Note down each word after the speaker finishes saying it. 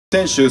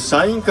選手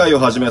サイン会を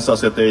始めさ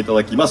せていた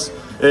だきます。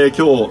今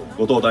日ご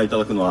登壇いた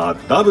だくのは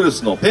ダブル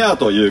スのペア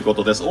というこ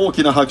とです。大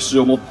きな拍手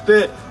を持っ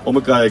てお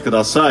迎えく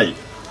ださい。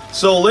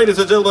So, ladies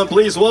and gentlemen,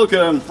 please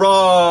welcome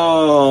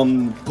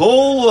from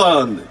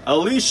Poland,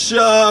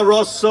 Alicia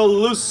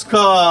Rosaluska.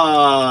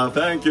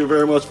 Thank you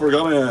very much for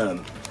coming.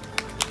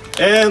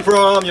 And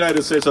from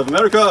United States of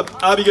America,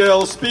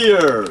 Abigail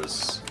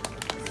Spears.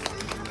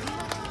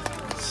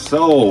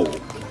 So,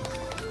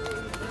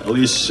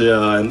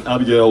 Alicia and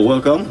Abigail,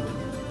 welcome.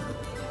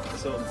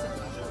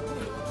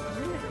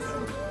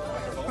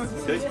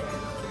 Okay.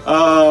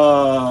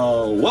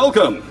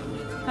 Welcome.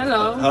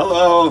 Hello.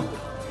 Hello.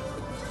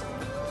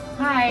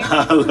 Hi.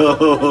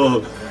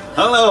 Hello.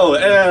 Hello.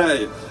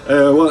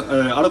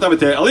 改め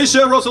て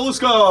Alicia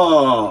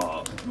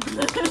Rosaluska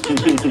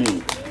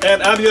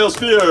and Abigail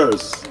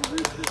Spears.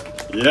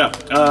 Yeah.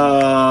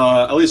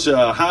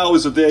 Alicia, how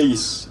is the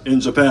days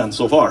in Japan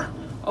so far?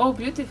 Oh,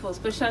 beautiful,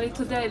 especially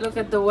today. Look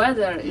at the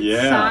weather.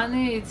 It's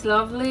sunny, it's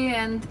lovely,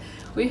 and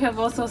we have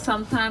also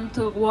some time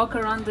to walk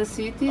around the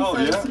city, so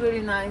it's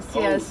really nice.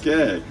 Yes.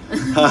 Okay.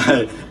 は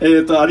い。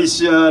アリ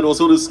シア・ロ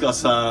ソルスカ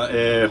さ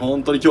ん、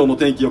本当に今日も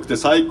天気良くて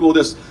最高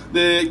です。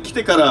で、来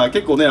てから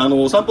結構ね、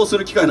お散歩す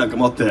る機会なんか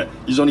もあって、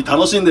非常に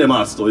楽しんで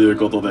ますという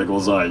ことでご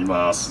ざい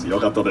ます。よ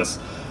かったです。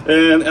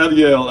And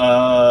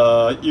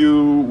Abigail,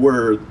 you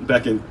were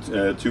back in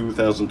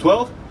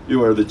 2012. You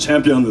were the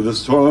champion of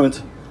this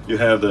tournament. You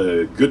have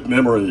a good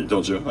memory,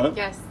 don't you? Huh?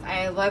 Yes,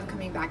 I love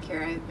coming back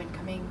here. I've been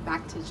coming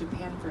back to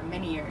Japan for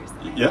many years,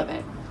 and I love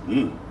it.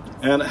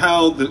 And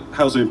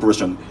how's the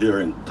impression here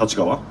in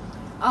Tachikawa?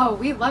 Oh,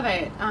 we love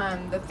it.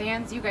 The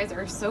fans, you guys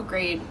are so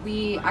great.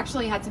 We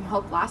actually had some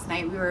help last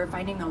night. We were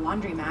finding a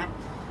laundromat,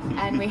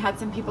 and we had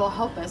some people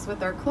help us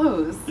with our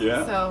clothes.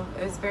 So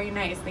it was very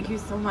nice. Thank you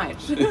so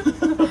much.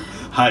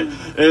 はい。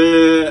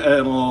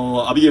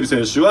アビゲイル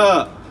選手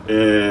は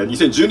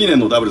2012年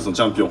のダブルスの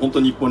チャンピオン、本当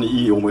に日本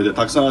にいい思い出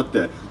たくさんあっ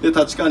て、で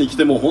立川に来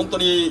ても本当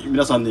に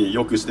皆さんに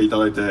よくしていた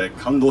だいて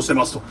感動して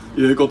ますと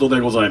いうこと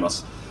でございま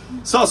す。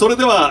さあ、それ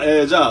では、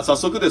じゃあ早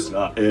速です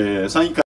が、サイン会